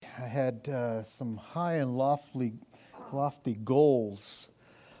had some high and lofty goals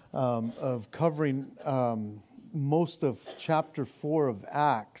of covering most of chapter 4 of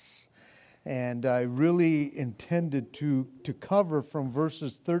Acts. And I really intended to cover from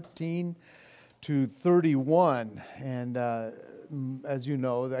verses 13 to 31. And as you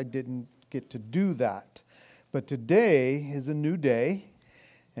know, I didn't get to do that. But today is a new day,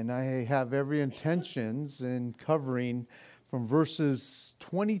 and I have every intentions in covering from verses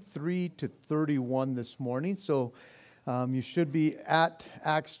 23 to 31 this morning. So you should be at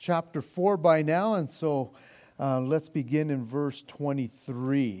Acts chapter 4 by now, and so let's begin in verse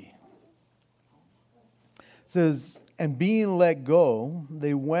 23. It says, "And being let go,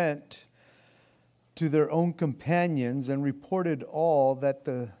 they went to their own companions and reported all that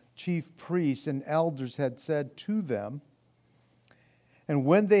the chief priests and elders had said to them. And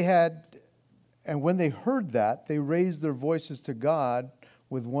when they heard that, they raised their voices to God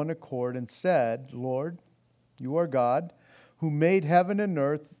with one accord and said, Lord, you are God, who made heaven and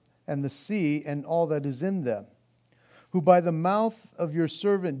earth and the sea and all that is in them, who by the mouth of your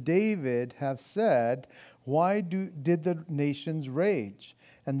servant David have said, why did the nations rage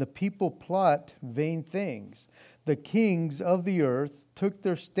and the people plot vain things? The kings of the earth took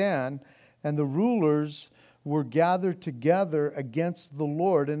their stand, and the rulers were gathered together against the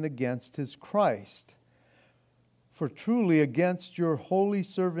Lord and against his Christ. For truly against your holy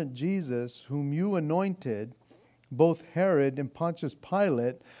servant Jesus, whom you anointed, both Herod and Pontius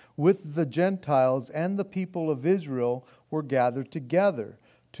Pilate, with the Gentiles and the people of Israel, were gathered together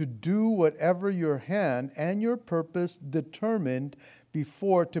to do whatever your hand and your purpose determined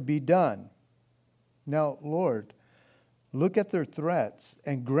before to be done. Now, Lord, look at their threats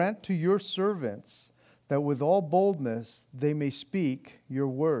and grant to your servants that with all boldness they may speak your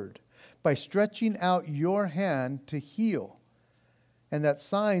word, by stretching out your hand to heal, and that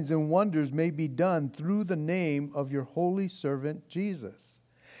signs and wonders may be done through the name of your holy servant Jesus.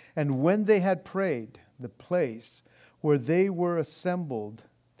 And when they had prayed, the place where they were assembled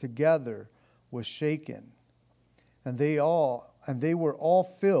together was shaken, and they were all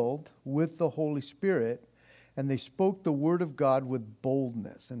filled with the Holy Spirit, and they spoke the word of God with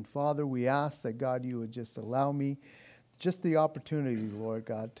boldness. And Father, we ask that, God, you would just allow me just the opportunity, Lord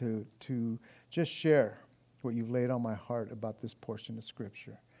God, to just share what you've laid on my heart about this portion of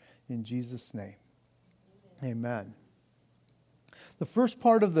Scripture. In Jesus' name, amen. The first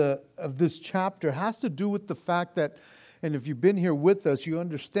part of this chapter has to do with the fact that, and if you've been here with us, you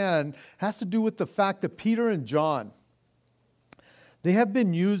understand, has to do with the fact that Peter and John, they have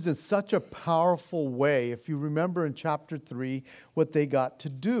been used in such a powerful way. If you remember in chapter 3, what they got to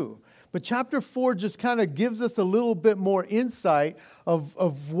do. But chapter 4 just kind of gives us a little bit more insight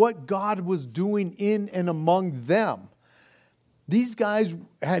of what God was doing in and among them. These guys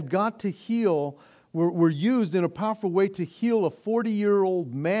had got to heal, were used in a powerful way to heal a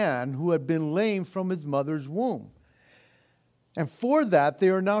 40-year-old man who had been lame from his mother's womb. And for that,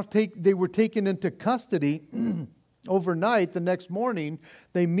 they were taken into custody. Overnight, the next morning,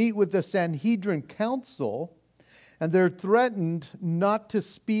 they meet with the Sanhedrin council, and they're threatened not to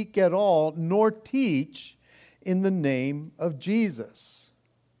speak at all, nor teach in the name of Jesus.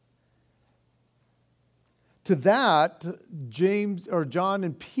 To that, John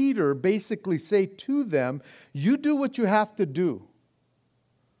and Peter basically say to them, you do what you have to do.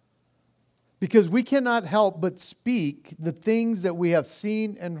 Because we cannot help but speak the things that we have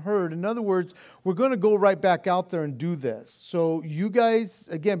seen and heard. In other words, we're going to go right back out there and do this. So you guys,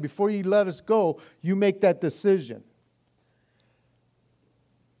 again, before you let us go, you make that decision.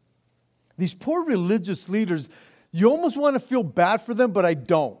 These poor religious leaders, you almost want to feel bad for them, but I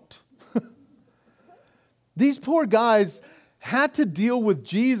don't. These poor guys had to deal with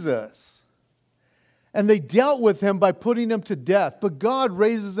Jesus. And they dealt with him by putting him to death. But God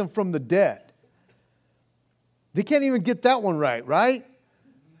raises him from the dead. They can't even get that one right?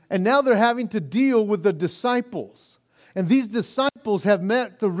 And now they're having to deal with the disciples. And these disciples have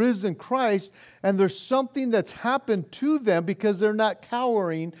met the risen Christ, and there's something that's happened to them because they're not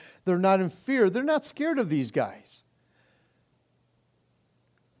cowering, they're not in fear, they're not scared of these guys.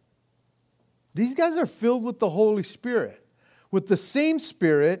 These guys are filled with the Holy Spirit, with the same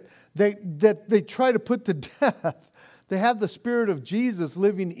Spirit that they try to put to death. They have the Spirit of Jesus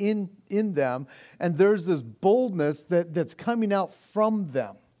living in them, and there's this boldness that's coming out from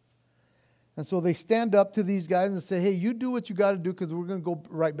them. And so they stand up to these guys and say, hey, you do what you got to do, because we're going to go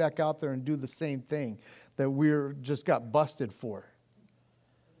right back out there and do the same thing that we're just got busted for.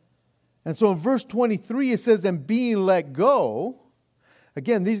 And so in verse 23 it says, and being let go.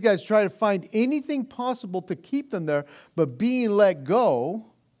 Again, these guys try to find anything possible to keep them there, but being let go,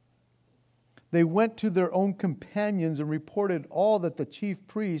 they went to their own companions and reported all that the chief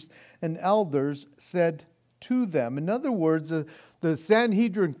priests and elders said to them. In other words, the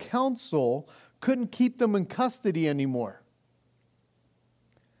Sanhedrin council couldn't keep them in custody anymore.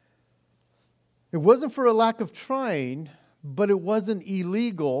 It wasn't for a lack of trying, but it wasn't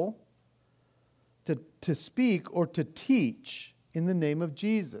illegal to speak or to teach in the name of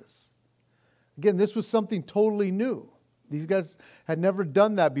Jesus. Again, this was something totally new. These guys had never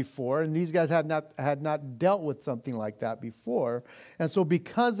done that before, and these guys had not dealt with something like that before. And so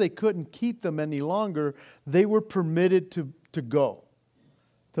because they couldn't keep them any longer, they were permitted to go,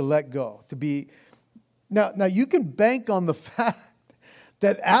 to let go, to be. Now you can bank on the fact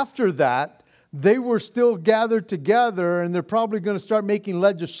that after that, they were still gathered together, and they're probably going to start making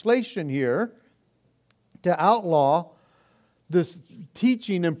legislation here to outlaw this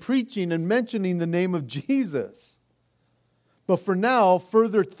teaching and preaching and mentioning the name of Jesus. But for now,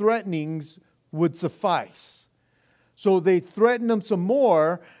 further threatenings would suffice. So they threaten them some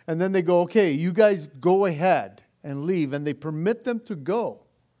more, and then they go, okay, you guys go ahead and leave. And they permit them to go.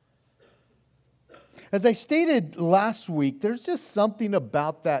 As I stated last week, there's just something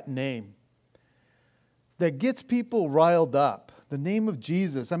about that name that gets people riled up. The name of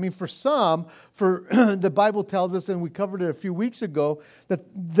Jesus. I mean, for some, the Bible tells us, and we covered it a few weeks ago, that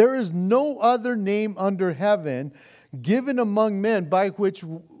there is no other name under heaven given among men by which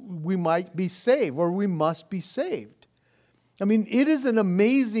we might be saved, or we must be saved. I mean, it is an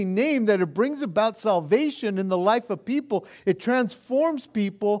amazing name that it brings about salvation in the life of people. It transforms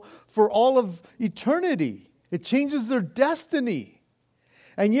people for all of eternity. It changes their destiny.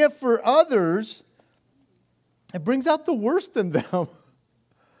 And yet for others, it brings out the worst in them.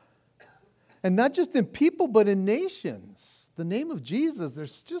 And not just in people, but in nations. The name of Jesus,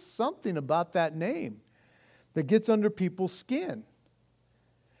 there's just something about that name that gets under people's skin.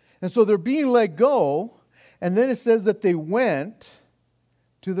 And so they're being let go, and then it says that they went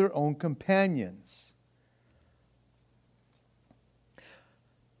to their own companions.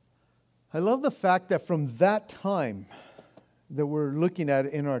 I love the fact that from that time that we're looking at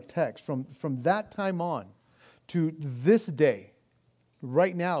in our text, from that time on, to this day,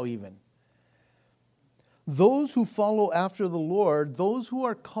 right now even, those who follow after the Lord, those who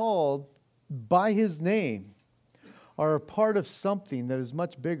are called by His name, are a part of something that is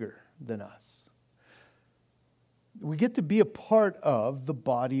much bigger than us. We get to be a part of the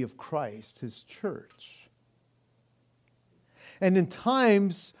body of Christ, His church. And in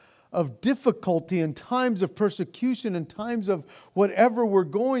times of difficulty, in times of persecution, in times of whatever we're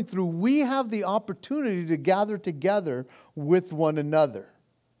going through, we have the opportunity to gather together with one another,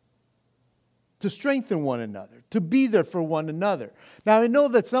 to strengthen one another, to be there for one another. Now, I know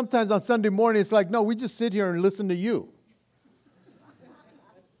that sometimes on Sunday morning it's like, no, we just sit here and listen to you.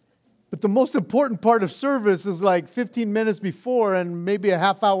 But the most important part of service is like 15 minutes before and maybe a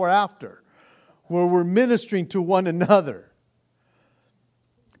half hour after, where we're ministering to one another.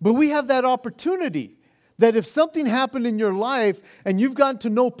 But we have that opportunity that if something happened in your life and you've gotten to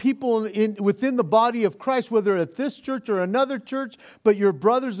know people within the body of Christ, whether at this church or another church, but your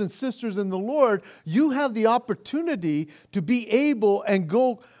brothers and sisters in the Lord, you have the opportunity to be able and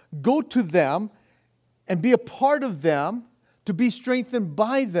go to them and be a part of them, to be strengthened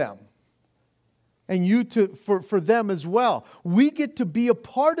by them. And you for them as well. We get to be a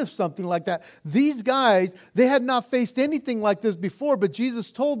part of something like that. These guys, they had not faced anything like this before, but Jesus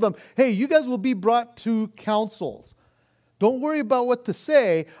told them, hey, you guys will be brought to councils. Don't worry about what to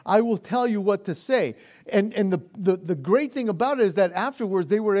say. I will tell you what to say. And the great thing about it is that afterwards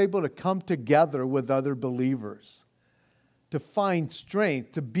they were able to come together with other believers, to find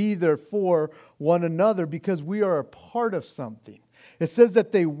strength, to be there for one another, because we are a part of something. It says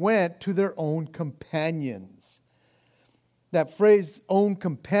that they went to their own companions. That phrase, own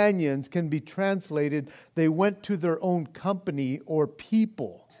companions, can be translated, they went to their own company or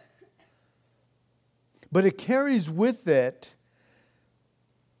people. But it carries with it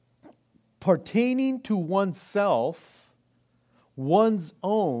pertaining to oneself, one's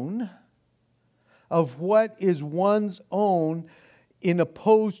own, of what is one's own in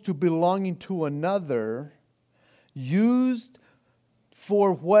opposed to belonging to another, used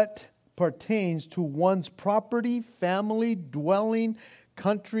for what pertains to one's property, family, dwelling,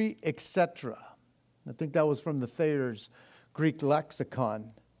 country, etc. I think that was from the Thayer's Greek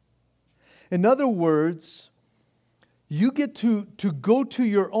lexicon. In other words, you get to go to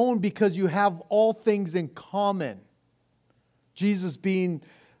your own because you have all things in common. Jesus being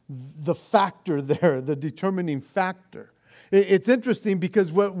the factor there, the determining factor. It's interesting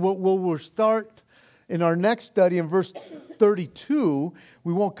because we'll start in our next study in verse 32.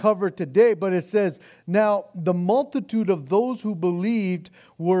 We won't cover it today, but it says, "Now the multitude of those who believed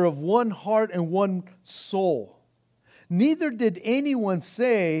were of one heart and one soul. Neither did anyone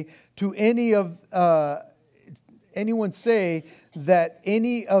say that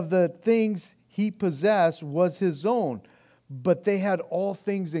any of the things he possessed was his own, but they had all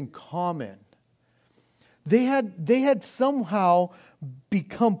things in common." They had somehow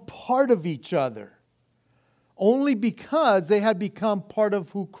become part of each other, only because they had become part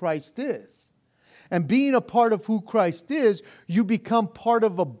of who Christ is. And being a part of who Christ is, you become part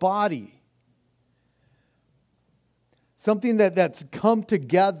of a body. Something that's come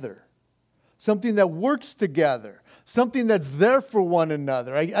together. Something that works together. Something that's there for one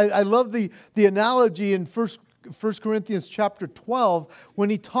another. I love the analogy in 1 Corinthians chapter 12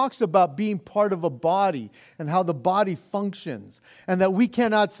 when he talks about being part of a body and how the body functions. And that we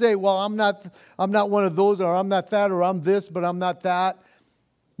cannot say, well, I'm not one of those, or I'm not that, or I'm this, but I'm not that.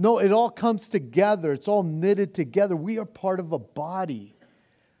 No, it all comes together. It's all knitted together. We are part of a body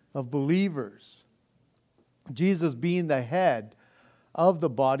of believers. Jesus being the head of the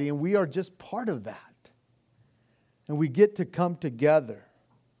body, and we are just part of that. And we get to come together.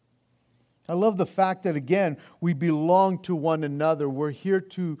 I love the fact that, again, we belong to one another. We're here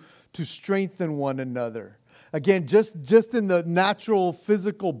to strengthen one another. Again, just in the natural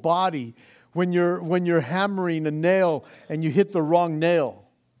physical body, when you're hammering a nail and you hit the wrong nail,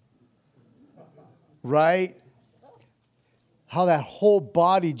 right? How that whole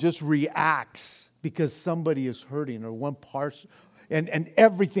body just reacts because somebody is hurting or one part, and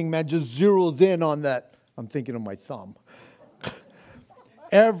everything, man, just zeroes in on that. I'm thinking of my thumb.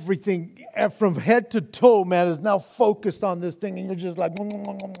 Everything from head to toe, man, is now focused on this thing, and you're just like,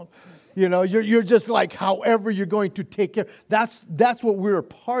 you know, you're just like, however you're going to take care. That's what we're a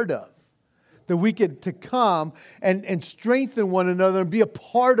part of. That we get to come and strengthen one another and be a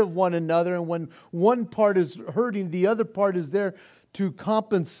part of one another. And when one part is hurting, the other part is there to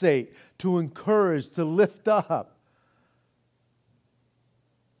compensate, to encourage, to lift up.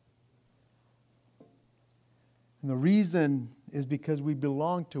 And the reason is because we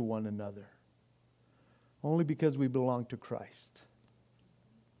belong to one another. Only because we belong to Christ.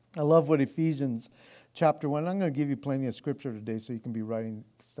 I love what Ephesians chapter 1, I'm going to give you plenty of scripture today so you can be writing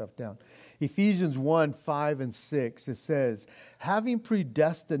stuff down. Ephesians 1, 5 and 6, it says, "Having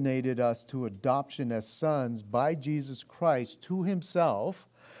predestinated us to adoption as sons by Jesus Christ to himself,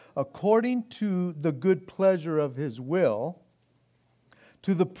 according to the good pleasure of his will,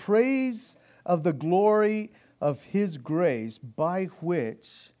 to the praise of the glory of his grace, by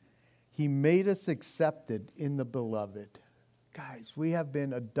which he made us accepted in the beloved." Guys, we have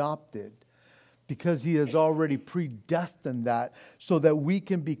been adopted because he has already predestined that so that we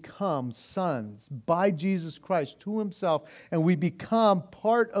can become sons by Jesus Christ to himself, and we become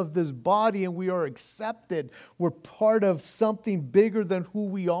part of this body, and we are accepted. We're part of something bigger than who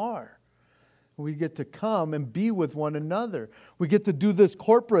we are. We get to come and be with one another. We get to do this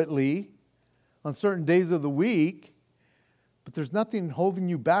corporately on certain days of the week, but there's nothing holding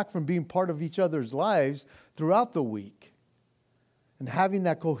you back from being part of each other's lives throughout the week and having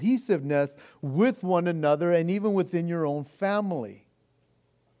that cohesiveness with one another and even within your own family,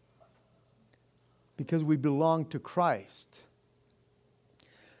 because we belong to Christ.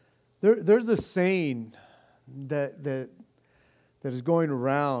 There's a saying that is going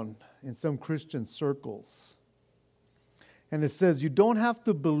around in some Christian circles. And it says, you don't have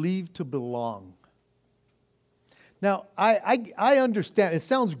to believe to belong. Now, I understand. It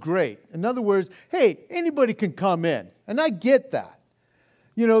sounds great. In other words, hey, anybody can come in. And I get that.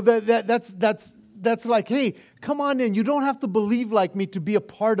 You know, that's like, hey, come on in. You don't have to believe like me to be a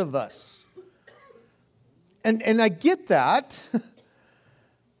part of us. And I get that.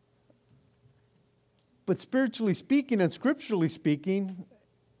 But spiritually speaking and scripturally speaking,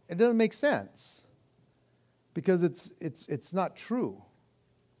 it doesn't make sense. Because it's not true.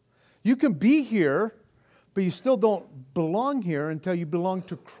 You can be here, but you still don't belong here until you belong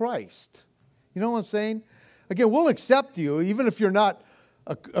to Christ. You know what I'm saying? Again, we'll accept you, even if you're not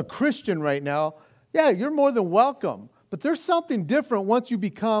a Christian right now. Yeah, you're more than welcome. But there's something different once you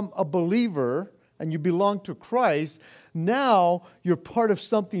become a believer and you belong to Christ. Now you're part of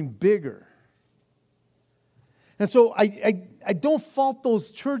something bigger. And so I don't fault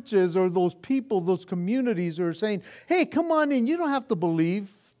those churches or those people, those communities who are saying, hey, come on in. You don't have to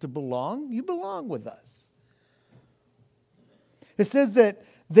believe to belong. You belong with us. It says that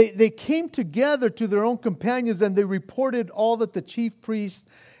they came together to their own companions and they reported all that the chief priests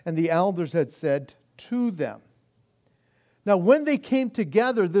and the elders had said to them. Now, when they came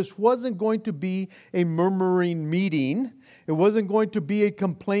together, this wasn't going to be a murmuring meeting. It wasn't going to be a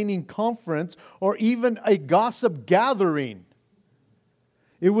complaining conference or even a gossip gathering.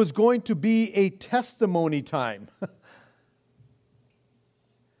 It was going to be a testimony time.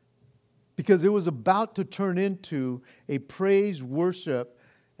 Because it was about to turn into a praise, worship,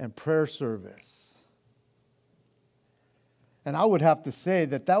 and prayer service. And I would have to say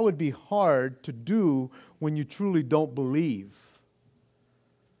that would be hard to do when you truly don't believe.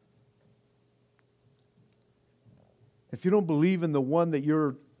 If you don't believe in the one that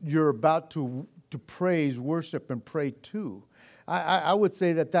you're about to praise, worship, and pray to, I would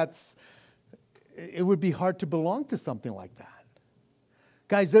say it would be hard to belong to something like that.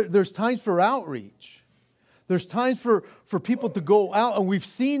 Guys, there's times for outreach. There's times for people to go out, and we've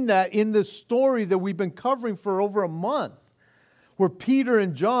seen that in this story that we've been covering for over a month, where Peter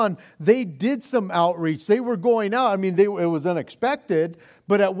and John, they did some outreach. They were going out. I mean, it was unexpected,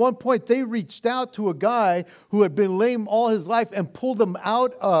 but at one point they reached out to a guy who had been lame all his life and pulled him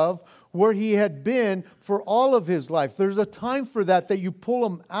out of where he had been for all of his life. There's a time for that you pull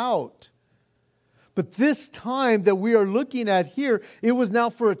him out. But this time that we are looking at here, it was now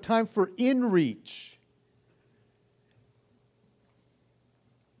for a time for in-reach.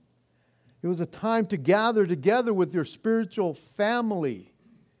 It was a time to gather together with your spiritual family.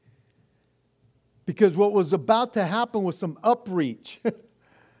 Because what was about to happen was some upreach.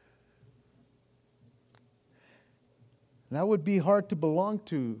 That would be hard to belong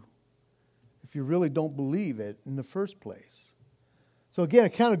to if you really don't believe it in the first place. So again, it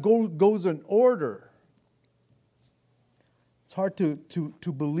kind of goes in order. It's hard to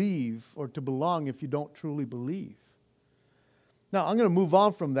believe or to belong if you don't truly believe. Now, I'm going to move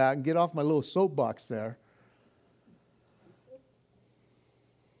on from that and get off my little soapbox there.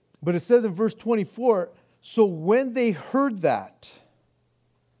 But it says in verse 24, so when they heard that,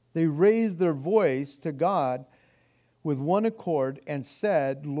 they raised their voice to God with one accord and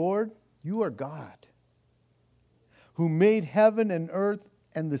said, Lord, you are God, who made heaven and earth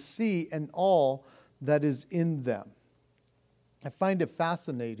and the sea and all that is in them. I find it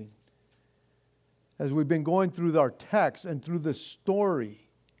fascinating as we've been going through our text and through the story,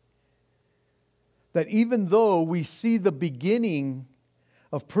 that even though we see the beginning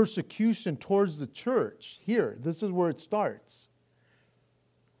of persecution towards the church, here, this is where it starts,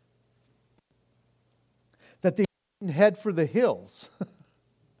 that they didn't head for the hills.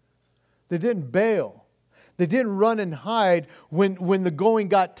 They didn't bail. They didn't run and hide when the going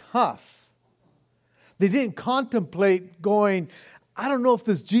got tough. They didn't contemplate going, I don't know if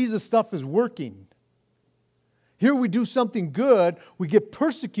this Jesus stuff is working. Here we do something good, we get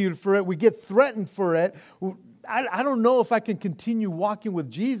persecuted for it, we get threatened for it. I don't know if I can continue walking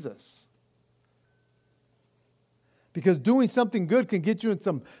with Jesus. Because doing something good can get you in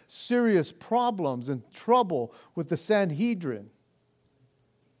some serious problems and trouble with the Sanhedrin.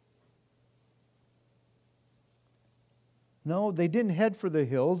 No, they didn't head for the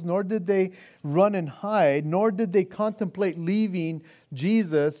hills, nor did they run and hide, nor did they contemplate leaving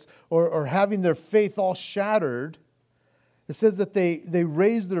Jesus or having their faith all shattered. It says that they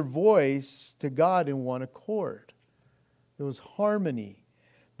raised their voice to God in one accord. There was harmony.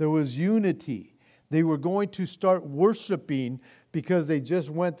 There was unity. They were going to start worshiping because they just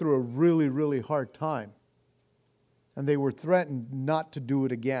went through a really, really hard time. And they were threatened not to do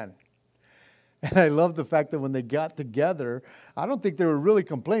it again. And I love the fact that when they got together, I don't think they were really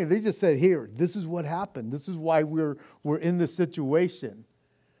complaining. They just said, here, this is what happened. This is why we're in this situation.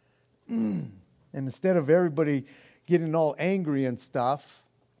 And instead of everybody getting all angry and stuff,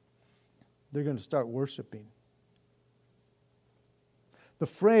 they're going to start worshiping. The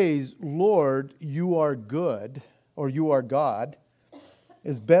phrase, Lord, you are good, or you are God,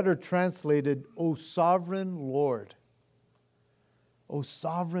 is better translated, O sovereign Lord. O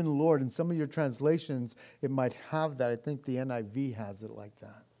sovereign Lord. In some of your translations, it might have that. I think the NIV has it like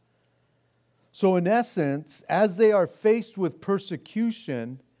that. So in essence, as they are faced with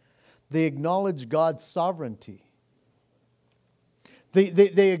persecution, they acknowledge God's sovereignty.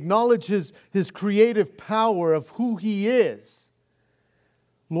 They acknowledge His creative power of who He is.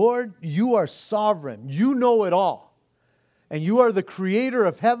 Lord, you are sovereign. You know it all. And you are the creator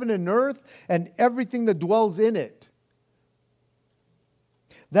of heaven and earth and everything that dwells in it.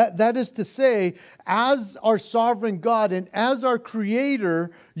 That is to say, as our sovereign God and as our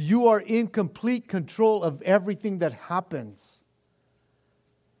Creator, you are in complete control of everything that happens.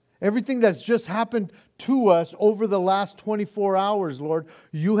 Everything that's just happened to us over the last 24 hours, Lord,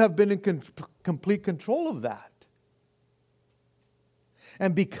 you have been in complete control of that.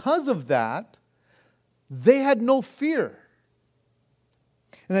 And because of that, they had no fear.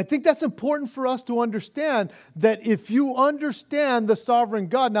 And I think that's important for us to understand, that if you understand the sovereign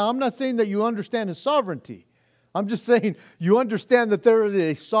God, now I'm not saying that you understand His sovereignty. I'm just saying you understand that there is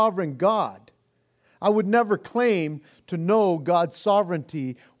a sovereign God. I would never claim to know God's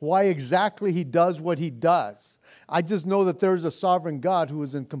sovereignty, why exactly He does what He does. I just know that there is a sovereign God who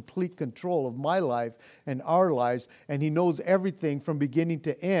is in complete control of my life and our lives, and He knows everything from beginning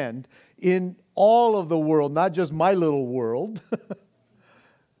to end in all of the world, not just my little world.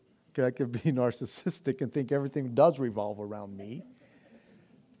 I could be narcissistic and think everything does revolve around me.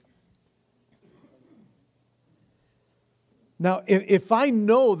 Now, if I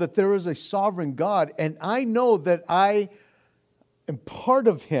know that there is a sovereign God, and I know that I am part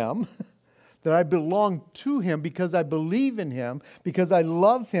of Him, that I belong to Him because I believe in Him, because I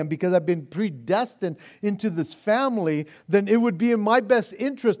love Him, because I've been predestined into this family, then it would be in my best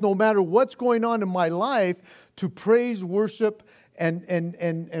interest, no matter what's going on in my life, to praise, worship, and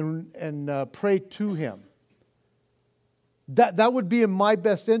pray to Him. That would be in my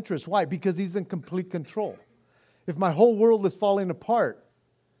best interest. Why? Because He's in complete control. If my whole world is falling apart,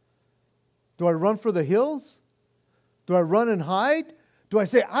 do I run for the hills? Do I run and hide? Do I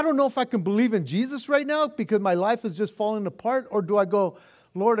say, I don't know if I can believe in Jesus right now because my life is just falling apart? Or do I go,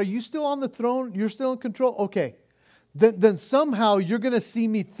 Lord, are you still on the throne? You're still in control? Okay. Then somehow you're going to see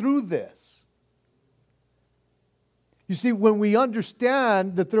me through this. You see, when we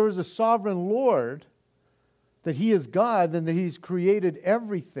understand that there is a sovereign Lord, that He is God and that He's created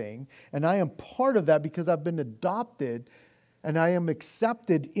everything, and I am part of that because I've been adopted and I am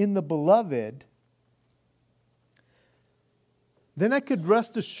accepted in the beloved, then I could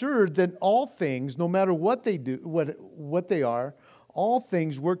rest assured that all things, no matter what they do, what they are, all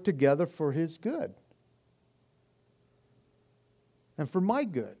things work together for His good. And for my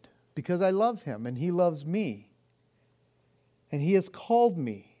good, because I love Him and He loves me. And He has called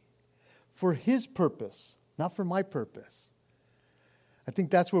me for His purpose, not for my purpose. I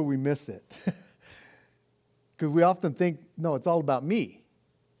think that's where we miss it. Because we often think, no, it's all about me.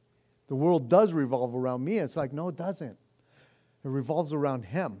 The world does revolve around me. It's like, no, it doesn't. It revolves around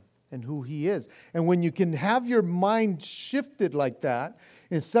Him and who He is. And when you can have your mind shifted like that,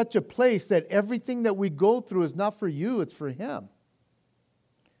 in such a place that everything that we go through is not for you, it's for Him.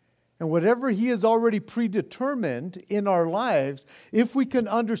 And whatever He has already predetermined in our lives, if we can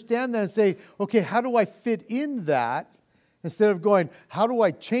understand that and say, okay, how do I fit in that? Instead of going, how do I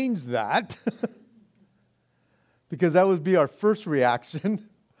change that? Because that would be our first reaction.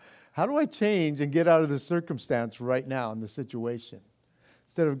 How do I change and get out of this circumstance right now in the situation?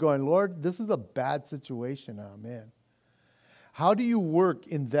 Instead of going, Lord, this is a bad situation I'm in. How do you work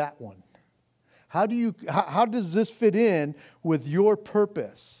in that one? How does this fit in with your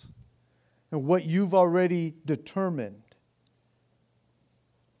purpose and what you've already determined?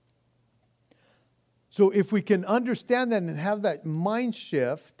 So if we can understand that and have that mind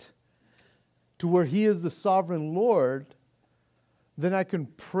shift to where He is the sovereign Lord, then I can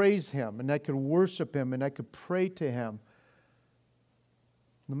praise Him and I can worship Him and I can pray to Him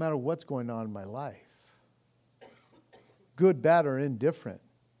no matter what's going on in my life. Good, bad, or indifferent.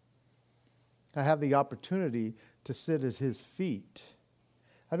 I have the opportunity to sit at His feet.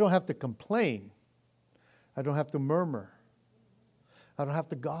 I don't have to complain. I don't have to murmur. I don't have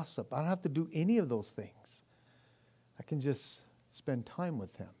to gossip. I don't have to do any of those things. I can just spend time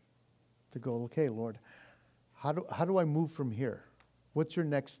with Him to go, okay, Lord, how do I move from here? What's your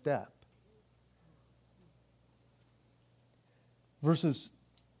next step? Verses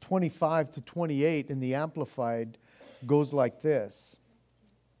 25 to 28 in the Amplified goes like this.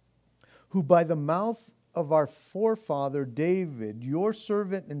 Who by the mouth of our forefather David, your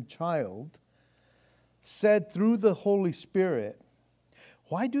servant and child, said through the Holy Spirit,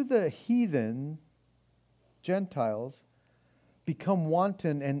 why do the heathen, Gentiles, become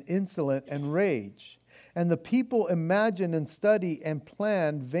wanton and insolent and rage? And the people imagine and study and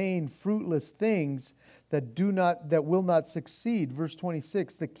plan vain, fruitless things that will not succeed. Verse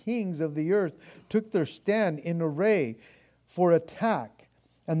 26, the kings of the earth took their stand in array for attack,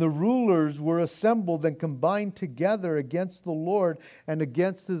 and the rulers were assembled and combined together against the Lord and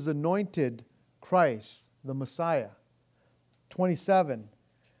against His anointed Christ, the Messiah. 27,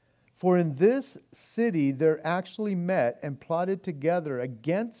 for in this city there actually met and plotted together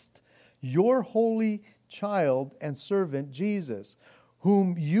against your holy child and servant Jesus,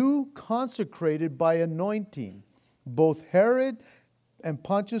 whom you consecrated by anointing, both Herod and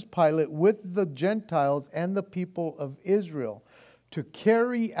Pontius Pilate with the Gentiles and the people of Israel, to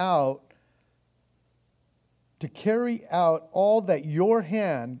carry out all that your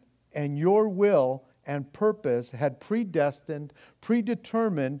hand and your will and purpose had predestined,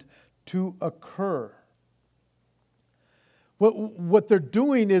 predetermined to occur. What they're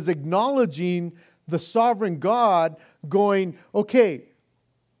doing is acknowledging the sovereign God, going, okay,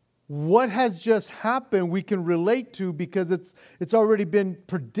 what has just happened we can relate to because it's already been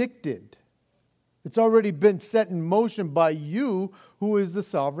predicted. It's already been set in motion by you, who is the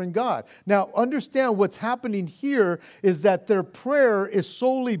sovereign God. Now, understand what's happening here is that their prayer is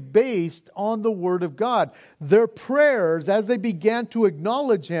solely based on the Word of God. Their prayers, as they began to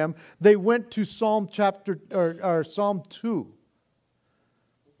acknowledge Him, they went to Psalm 2.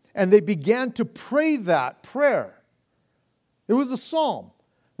 And they began to pray that prayer. It was a psalm.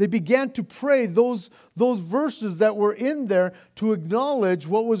 They began to pray those verses that were in there to acknowledge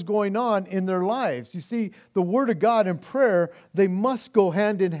what was going on in their lives. You see, the Word of God and prayer, they must go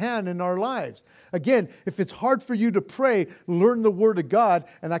hand in hand in our lives. Again, if it's hard for you to pray, learn the Word of God,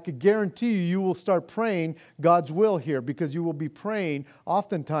 and I could guarantee you will start praying God's will here, because you will be praying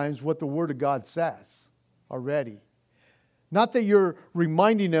oftentimes what the Word of God says already. Not that you're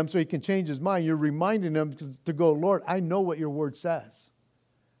reminding Him so He can change His mind. You're reminding Him to go, Lord, I know what your Word says.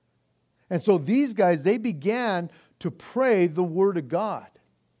 And so these guys, they began to pray the Word of God.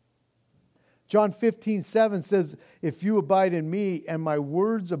 John 15:7 says, if you abide in me and my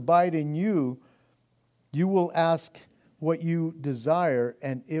words abide in you, you will ask what you desire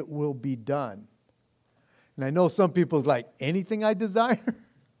and it will be done. And I know some people's like, anything I desire?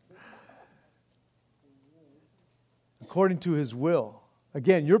 According to His will.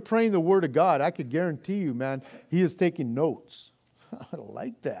 Again, you're praying the Word of God. I could guarantee you, man, He is taking notes. I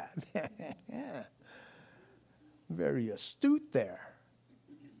like that. Yeah. Very astute there.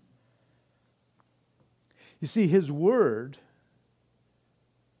 You see, His Word,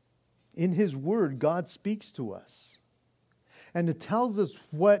 in His Word, God speaks to us. And it tells us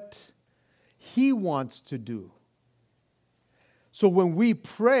what He wants to do. So when we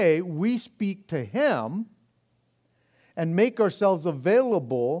pray, we speak to Him and make ourselves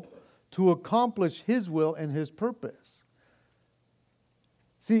available to accomplish His will and His purpose.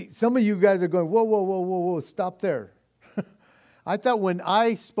 See, some of you guys are going, whoa, stop there. I thought when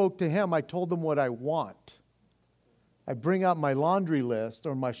I spoke to Him, I told Him what I want. I bring out my laundry list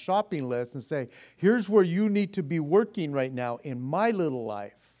or my shopping list and say, here's where you need to be working right now in my little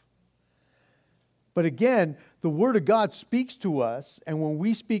life. But again, the Word of God speaks to us, and when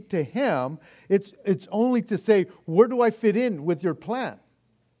we speak to Him, it's only to say, where do I fit in with your plan?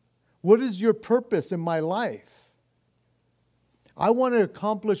 What is your purpose in my life? I want to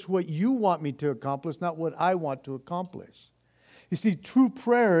accomplish what you want me to accomplish, not what I want to accomplish. You see, true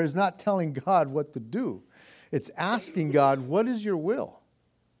prayer is not telling God what to do. It's asking God, what is your will?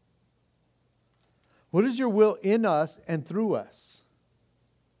 What is your will in us and through us?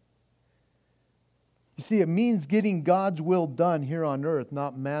 You see, it means getting God's will done here on earth,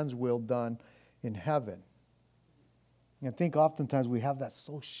 not man's will done in heaven. And I think oftentimes we have that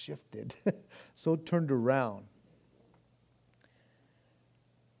so shifted, so turned around.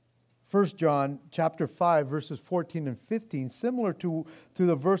 1 John chapter 5, verses 14 and 15, similar to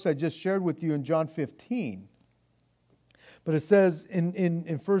the verse I just shared with you in John 15. But it says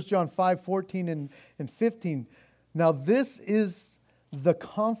in 1 John 5, 14 and 15, now this is the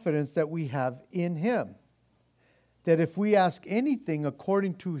confidence that we have in Him, that if we ask anything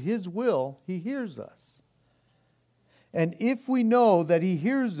according to His will, He hears us. And if we know that He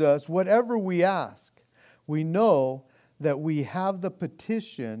hears us, whatever we ask, we know that we have the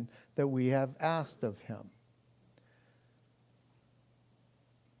petition that we have asked of Him.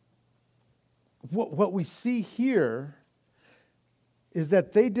 What we see here is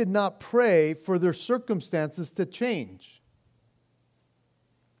that they did not pray for their circumstances to change.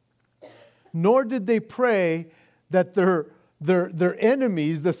 Nor did they pray that their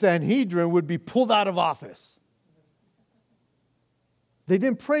enemies, the Sanhedrin, would be pulled out of office. They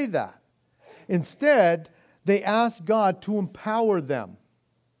didn't pray that. Instead, they asked God to empower them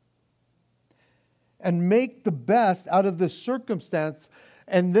and make the best out of this circumstance,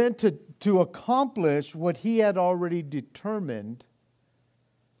 and then to accomplish what He had already determined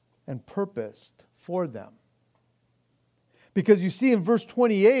and purposed for them. Because you see in verse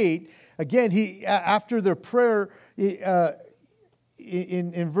 28, again, after their prayer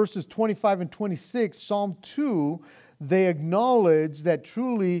in verses 25 and 26, Psalm 2, they acknowledge that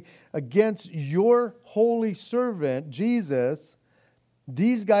truly against your holy servant, Jesus,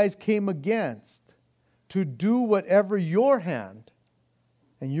 these guys came against to do whatever your hand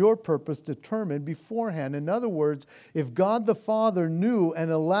and your purpose determined beforehand. In other words, if God the Father knew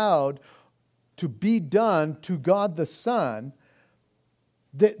and allowed to be done to God the Son,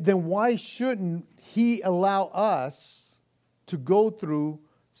 then why shouldn't He allow us to go through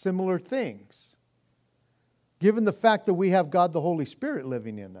similar things? Given the fact that we have God the Holy Spirit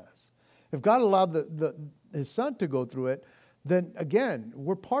living in us. If God allowed His Son to go through it, then again,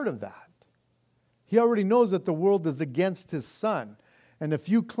 we're part of that. He already knows that the world is against His Son. And if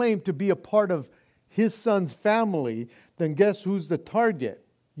you claim to be a part of His Son's family, then guess who's the target?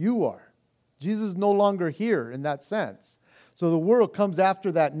 You are. Jesus is no longer here in that sense. So the world comes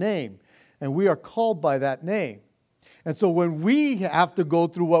after that name, and we are called by that name. And so when we have to go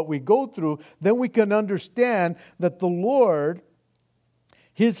through what we go through, then we can understand that the Lord,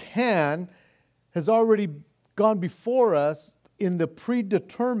 His hand has already gone before us in the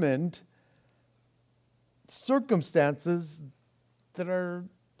predetermined circumstances that are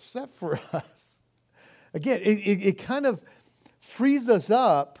set for us. Again, it kind of frees us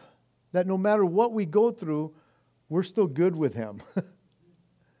up that no matter what we go through, we're still good with Him.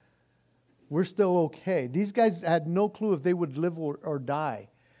 We're still okay. These guys had no clue if they would live or die,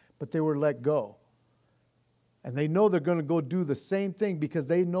 but they were let go. And they know they're going to go do the same thing because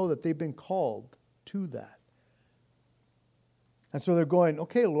they know that they've been called to that. And so they're going,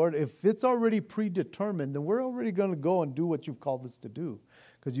 okay, Lord, if it's already predetermined, then we're already going to go and do what you've called us to do.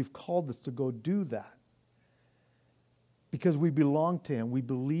 Because you've called us to go do that. Because we belong to Him. We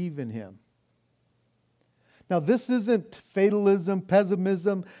believe in Him. Now, this isn't fatalism,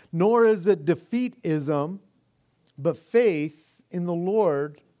 pessimism, nor is it defeatism, but faith in the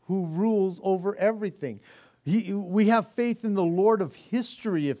Lord who rules over everything. We have faith in the Lord of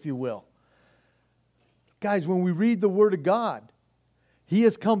history, if you will. Guys, when we read the Word of God, He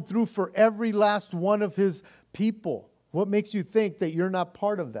has come through for every last one of His people. What makes you think that you're not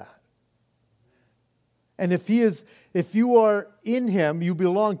part of that? And if you are in Him, you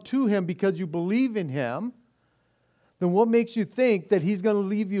belong to Him because you believe in Him, then what makes you think that He's going to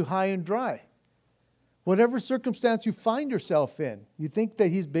leave you high and dry? Whatever circumstance you find yourself in, you think that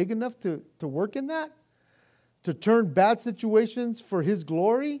He's big enough to work in that? To turn bad situations for His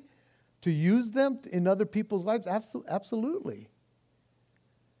glory? To use them in other people's lives? Absolutely.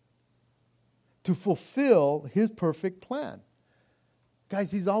 To fulfill His perfect plan.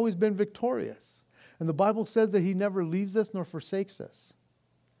 Guys, He's always been victorious. And the Bible says that He never leaves us nor forsakes us.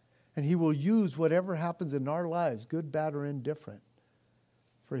 And He will use whatever happens in our lives, good, bad, or indifferent,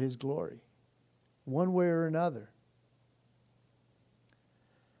 for His glory, one way or another.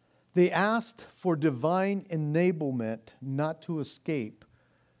 They asked for divine enablement not to escape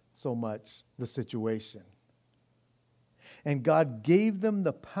so much the situation. And God gave them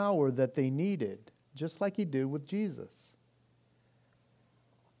the power that they needed, just like He did with Jesus.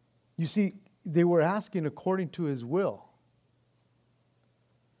 You see, they were asking according to His will,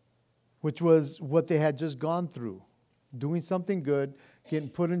 which was what they had just gone through. Doing something good, getting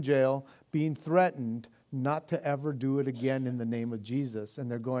put in jail, being threatened not to ever do it again in the name of Jesus.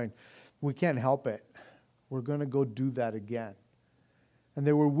 And they're going, we can't help it. We're going to go do that again. And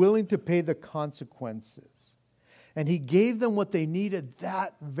they were willing to pay the consequences. And He gave them what they needed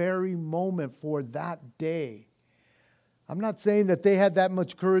that very moment for that day. I'm not saying that they had that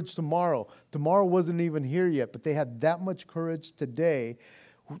much courage tomorrow. Tomorrow wasn't even here yet, but they had that much courage today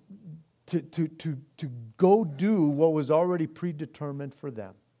to go do what was already predetermined for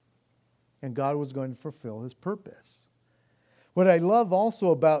them. And God was going to fulfill His purpose. What I love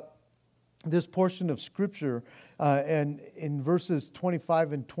also about this portion of Scripture and in verses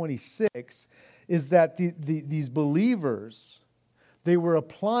 25 and 26 is that these believers, they were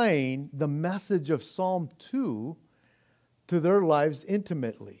applying the message of Psalm 2 to their lives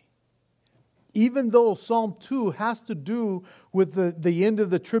intimately. Even though Psalm 2 has to do with the end of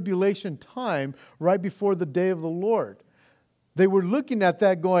the tribulation time right before the day of the Lord. They were looking at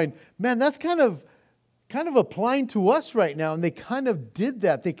that going, man, that's kind of applying to us right now. And they kind of did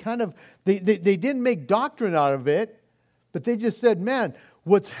that. They didn't make doctrine out of it, but they just said, man,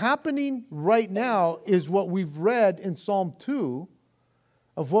 what's happening right now is what we've read in Psalm 2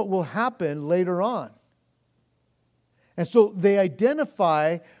 of what will happen later on. And so they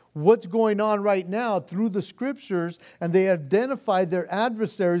identify what's going on right now through the Scriptures, and they identify their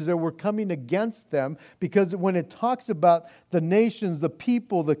adversaries that were coming against them, because when it talks about the nations, the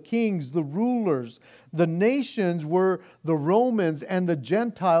people, the kings, the rulers, the nations were the Romans and the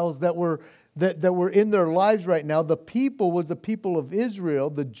Gentiles that were in their lives right now. The people was the people of Israel,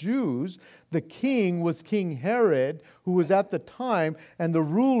 the Jews. The king was King Herod, who was at the time, and the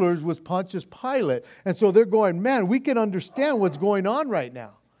rulers was Pontius Pilate. And so they're going, man, we can understand what's going on right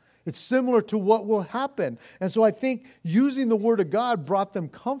now. It's similar to what will happen. And so I think using the Word of God brought them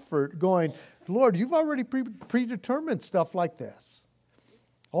comfort, going, Lord, you've already predetermined stuff like this.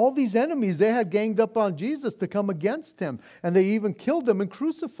 All these enemies, they had ganged up on Jesus to come against him. And they even killed him and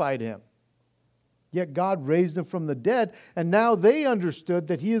crucified him. Yet God raised him from the dead. And now they understood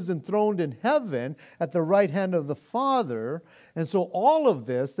that he is enthroned in heaven at the right hand of the Father. And so all of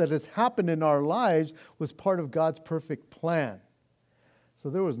this that has happened in our lives was part of God's perfect plan. So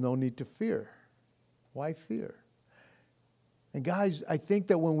there was no need to fear. Why fear? And guys, I think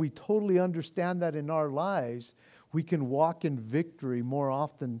that when we totally understand that in our lives, we can walk in victory more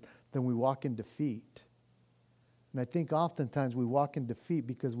often than we walk in defeat. And I think oftentimes we walk in defeat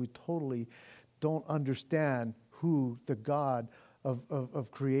because we totally don't understand who the God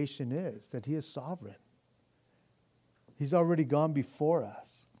of creation is, that he is sovereign. He's already gone before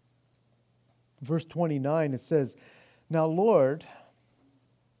us. Verse 29, it says, "Now, Lord,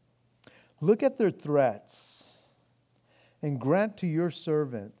 look at their threats and grant to your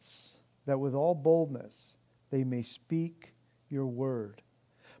servants that with all boldness they may speak your word,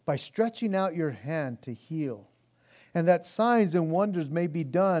 by stretching out your hand to heal, and that signs and wonders may be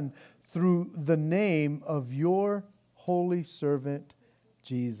done through the name of your holy servant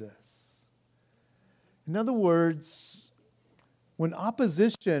Jesus." In other words, when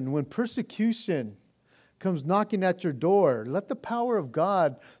opposition, when persecution comes knocking at your door, let the power of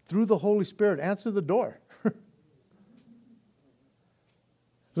God through the Holy Spirit answer the door.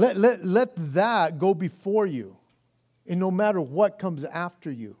 Let that go before you, and no matter what comes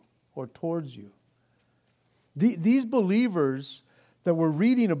after you or towards you. These believers that we're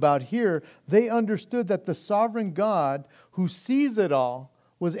reading about here, they understood that the sovereign God who sees it all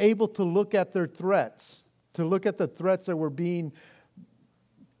was able to look at their threats, to look at the threats that were being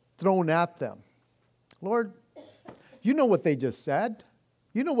thrown at them. Lord, you know what they just said.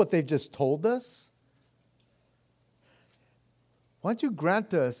 You know what they've just told us. Why don't you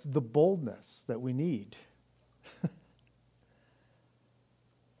grant us the boldness that we need?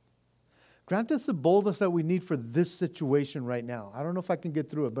 Grant us the boldness that we need for this situation right now. I don't know if I can get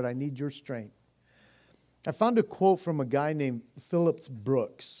through it, but I need your strength. I found a quote from a guy named Phillips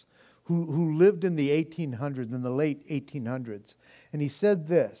Brooks, who lived in the 1800s, in the late 1800s. And he said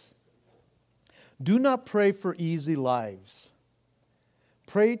this: "Do not pray for easy lives.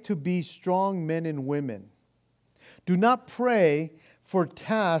 Pray to be strong men and women. Do not pray for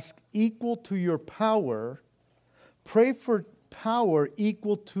tasks equal to your power. Pray for power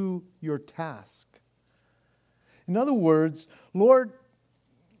equal to your task." In other words, Lord,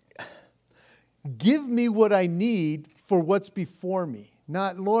 give me what I need for what's before me.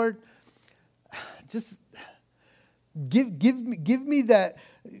 Not, Lord, just give me that,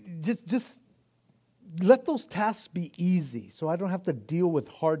 just let those tasks be easy so I don't have to deal with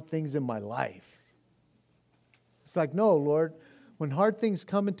hard things in my life. It's like, no, Lord, when hard things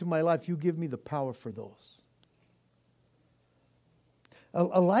come into my life, you give me the power for those.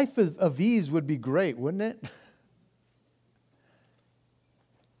 A life of ease would be great, wouldn't it?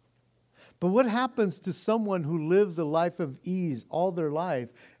 But what happens to someone who lives a life of ease all their life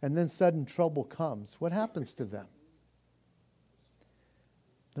and then sudden trouble comes? What happens to them?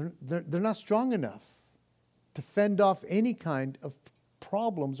 They're not strong enough to fend off any kind of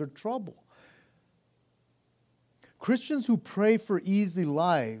problems or trouble. Christians who pray for easy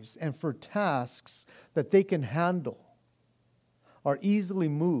lives and for tasks that they can handle are easily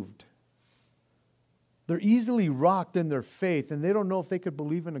moved. They're easily rocked in their faith, and they don't know if they could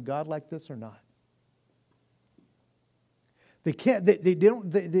believe in a God like this or not. They can't. They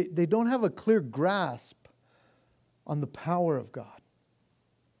don't have a clear grasp on the power of God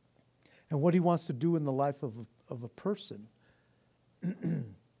and what He wants to do in the life of a person.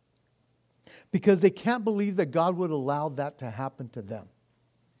 Because they can't believe that God would allow that to happen to them.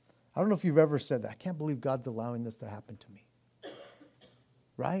 I don't know if you've ever said that. I can't believe God's allowing this to happen to me.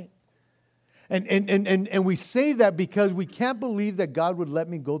 Right? And we say that because we can't believe that God would let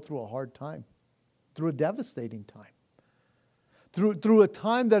me go through a hard time, through a devastating time, through a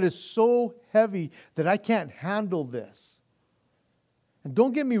time that is so heavy that I can't handle this. And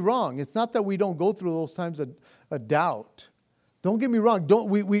don't get me wrong, it's not that we don't go through those times of doubt. Don't get me wrong.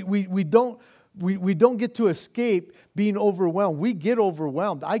 We don't get to escape being overwhelmed. We get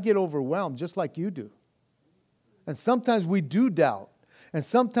overwhelmed. I get overwhelmed just like you do. And sometimes we do doubt. And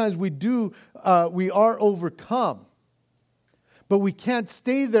sometimes we are overcome. But we can't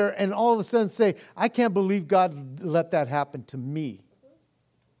stay there and all of a sudden say, I can't believe God let that happen to me.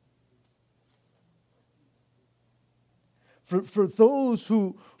 For those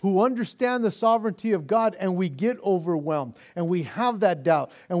who understand the sovereignty of God and we get overwhelmed and we have that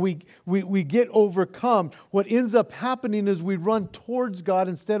doubt and we get overcome, what ends up happening is we run towards God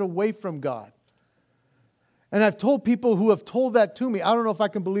instead of away from God. And I've told people who have told that to me, I don't know if I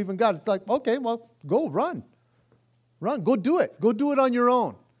can believe in God. It's like, okay, well, go run. Run, go do it. Go do it on your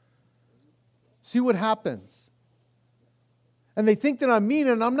own. See what happens. And they think that I'm mean,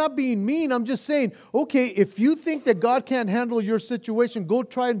 and I'm not being mean. I'm just saying, okay, if you think that God can't handle your situation, go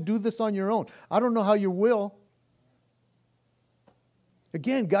try and do this on your own. I don't know how you will.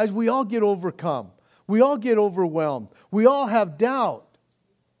 Again, guys, we all get overcome. We all get overwhelmed. We all have doubt.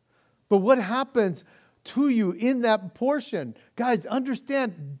 But what happens to you in that portion? Guys,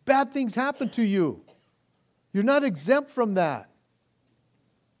 understand, bad things happen to you. You're not exempt from that.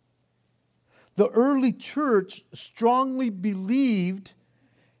 The early church strongly believed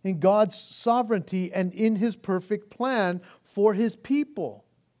in God's sovereignty and in His perfect plan for His people.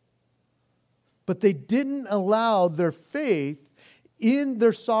 But they didn't allow their faith in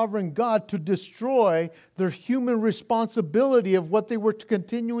their sovereign God to destroy their human responsibility of what they were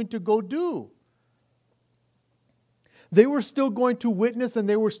continuing to go do. They were still going to witness and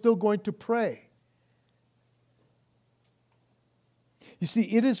they were still going to pray. You see,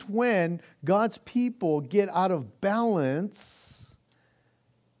 it is when God's people get out of balance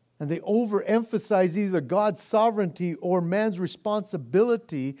and they overemphasize either God's sovereignty or man's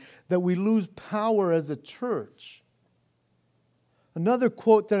responsibility that we lose power as a church. Another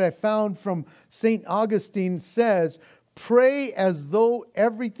quote that I found from St. Augustine says, "Pray as though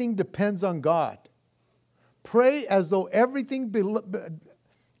everything depends on God." Pray as though everything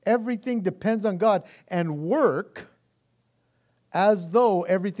depends on God, and work as though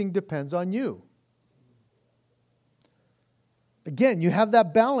everything depends on you. Again, you have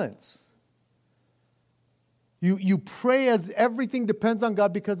that balance. You pray as everything depends on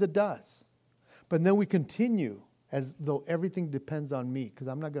God because it does. But then we continue as though everything depends on me, because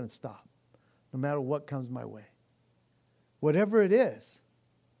I'm not going to stop, no matter what comes my way. Whatever it is.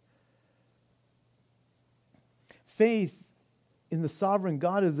 Faith in the sovereign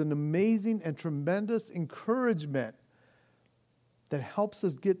God is an amazing and tremendous encouragement that helps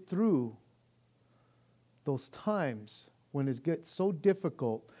us get through those times when it gets so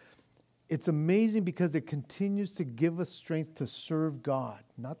difficult. It's amazing because it continues to give us strength to serve God.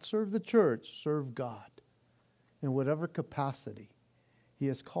 Not serve the church, serve God in whatever capacity He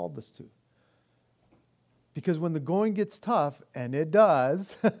has called us to. Because when the going gets tough, and it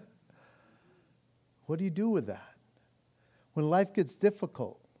does, what do you do with that? When life gets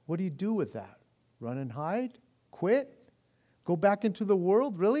difficult, what do you do with that? Run and hide? Quit? Go back into the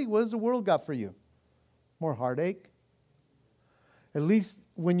world? Really? What has the world got for you? More heartache? At least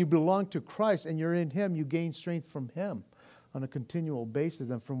when you belong to Christ and you're in Him, you gain strength from Him on a continual basis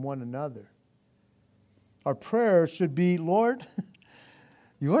and from one another. Our prayer should be, Lord,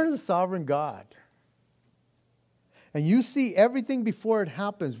 You are the sovereign God. And you see everything before it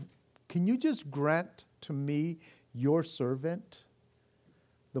happens. Can you just grant to me, your servant,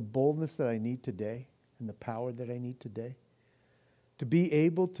 the boldness that I need today and the power that I need today? To be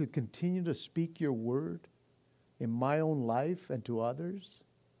able to continue to speak your word in my own life and to others?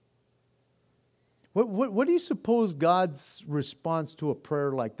 What do you suppose God's response to a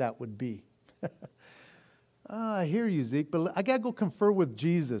prayer like that would be? I hear you, Zeke, but I got to go confer with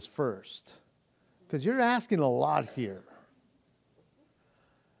Jesus first, because you're asking a lot here.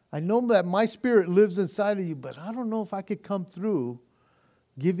 I know that my spirit lives inside of you, but I don't know if I could come through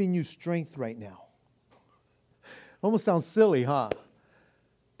giving you strength right now. Almost sounds silly, huh?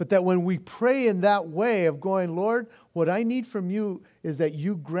 But that when we pray in that way of going, Lord, what I need from you is that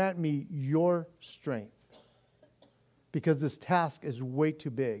you grant me your strength. Because this task is way too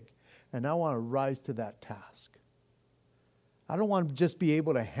big. And I want to rise to that task. I don't want to just be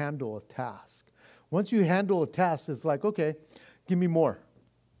able to handle a task. Once you handle a task, it's like, okay, give me more.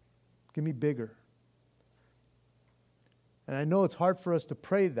 Give me bigger. And I know it's hard for us to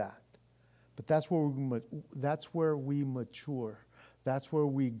pray that. But that's where we mature. That's where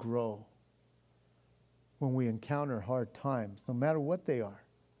we grow. When we encounter hard times, no matter what they are.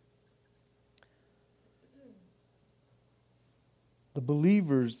 The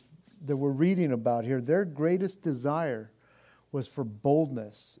believers that we're reading about here, their greatest desire was for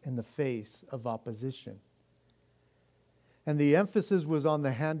boldness in the face of opposition. And the emphasis was on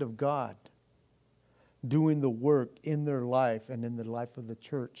the hand of God doing the work in their life and in the life of the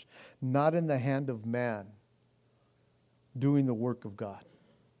church, not in the hand of man doing the work of God.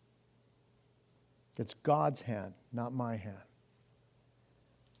 It's God's hand, not my hand.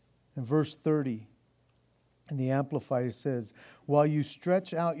 In verse 30, in the Amplified, it says, while you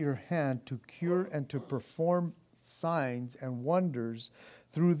stretch out your hand to cure and to perform signs and wonders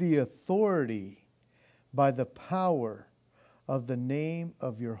through the authority by the power of the name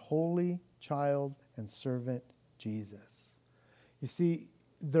of your holy child and servant Jesus. You see,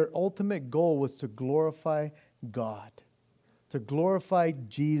 their ultimate goal was to glorify God, to glorify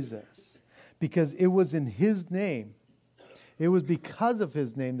Jesus, because it was in His name, it was because of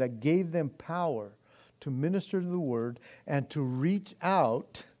His name that gave them power to minister the word and to reach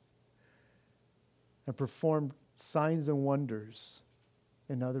out and perform signs and wonders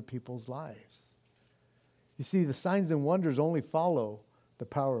in other people's lives. You see, the signs and wonders only follow the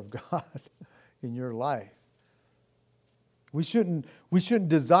power of God in your life. We shouldn't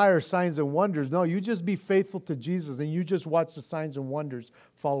desire signs and wonders. No, you just be faithful to Jesus and you just watch the signs and wonders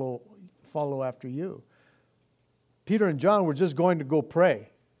follow after you. Peter and John were just going to go pray.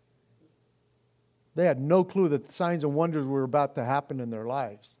 They had no clue that signs and wonders were about to happen in their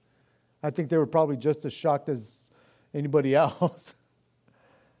lives. I think they were probably just as shocked as anybody else.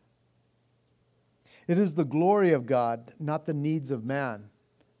 It is the glory of God, not the needs of man,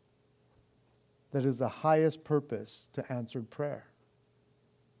 that is the highest purpose to answered prayer.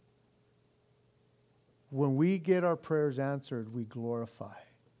 When we get our prayers answered, we glorify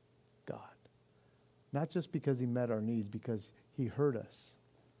God. Not just because He met our needs, because He heard us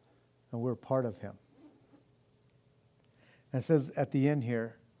and we're part of Him. And it says at the end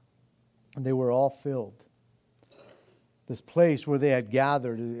here, and they were all filled. This place where they had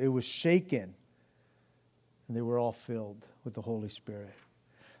gathered, it was shaken. And they were all filled with the Holy Spirit.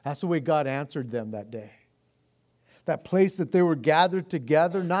 That's the way God answered them that day. That place that they were gathered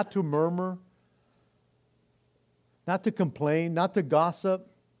together, not to murmur, not to complain, not to gossip,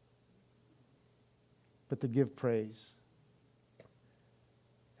 but to give praise.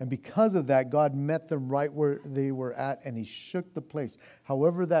 And because of that, God met them right where they were at, and He shook the place,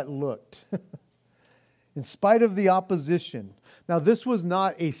 however that looked. In spite of the opposition. Now, this was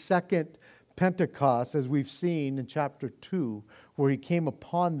not a second Pentecost, as we've seen in chapter 2, where He came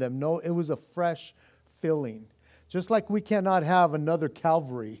upon them. No, it was a fresh filling. Just like we cannot have another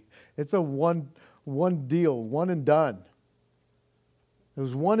Calvary. It's a one deal, one and done. It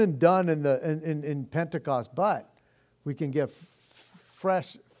was one and done in Pentecost, but we can get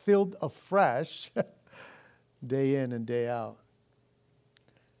fresh, filled afresh day in and day out.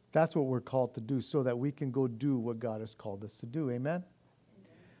 That's what we're called to do, so that we can go do what God has called us to do. Amen?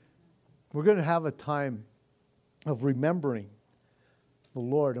 We're going to have a time of remembering the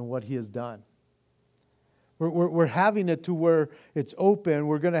Lord and what He has done. We're having it to where it's open.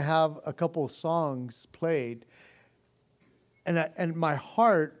 We're going to have a couple of songs played. And my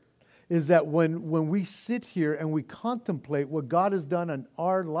heart is that when we sit here and we contemplate what God has done in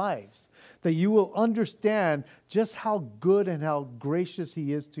our lives, that you will understand just how good and how gracious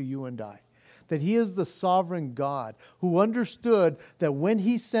He is to you and I. That He is the sovereign God who understood that when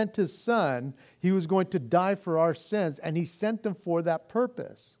He sent His Son, He was going to die for our sins, and He sent Him for that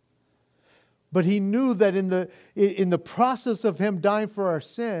purpose. But He knew that in the process of Him dying for our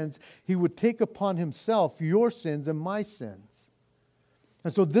sins, He would take upon Himself your sins and my sins.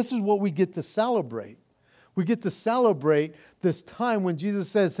 And so this is what we get to celebrate. We get to celebrate this time when Jesus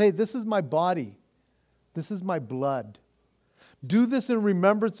says, hey, this is my body. This is my blood. Do this in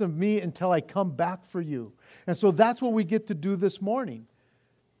remembrance of me until I come back for you. And so that's what we get to do this morning.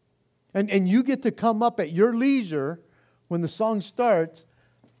 And you get to come up at your leisure when the song starts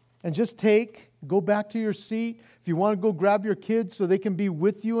and just go back to your seat. If you want to go grab your kids so they can be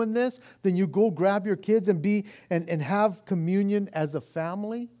with you in this, then you go grab your kids and have communion as a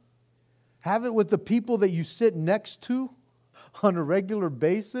family. Have it with the people that you sit next to on a regular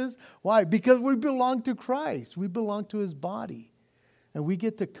basis. Why? Because we belong to Christ. We belong to His body. And we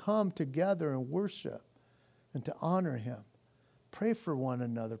get to come together and worship and to honor Him. Pray for one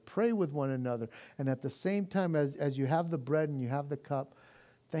another. Pray with one another. And at the same time, as you have the bread and you have the cup,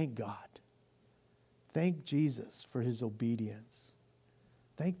 thank God. Thank Jesus for His obedience.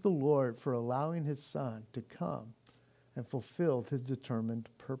 Thank the Lord for allowing His Son to come and fulfill His determined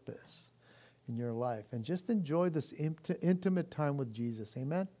purpose in your life. And just enjoy this intimate time with Jesus.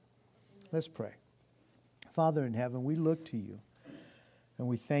 Amen? Let's pray. Father in heaven, we look to You and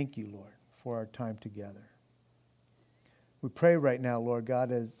we thank You, Lord, for our time together. We pray right now, Lord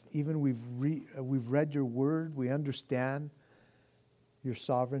God, as even we've read Your word, we understand Your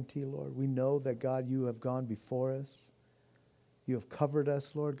sovereignty, Lord. We know that, God, You have gone before us. You have covered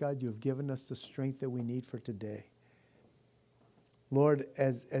us, Lord God. You have given us the strength that we need for today. Lord,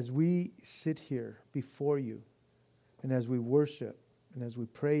 as we sit here before You and as we worship and as we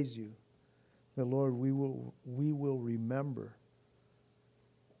praise You, that, Lord, we will remember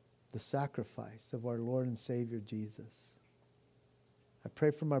the sacrifice of our Lord and Savior Jesus. I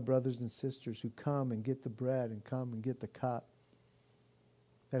pray for my brothers and sisters who come and get the bread and come and get the cup.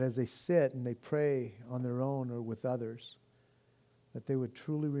 that as they sit and they pray on their own or with others, that they would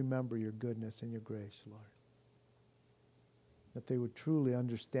truly remember your goodness and your grace, Lord. That they would truly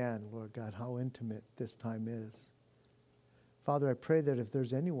understand, Lord God, how intimate this time is. Father, I pray that if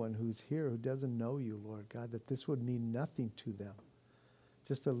there's anyone who's here who doesn't know you, Lord God, that this would mean nothing to them.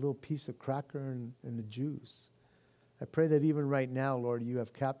 Just a little piece of cracker and the juice. I pray that even right now, Lord, you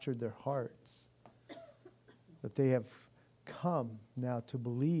have captured their hearts. That they have come now to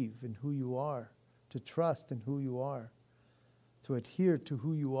believe in who you are, to trust in who you are, to adhere to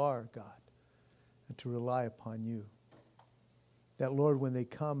who you are, God, and to rely upon you. That, Lord, when they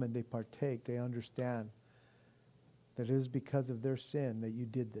come and they partake, they understand that it is because of their sin that you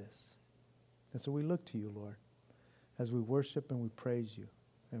did this. And so we look to you, Lord, as we worship and we praise you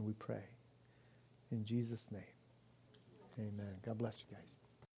and we pray. In Jesus' name, amen. God bless you guys.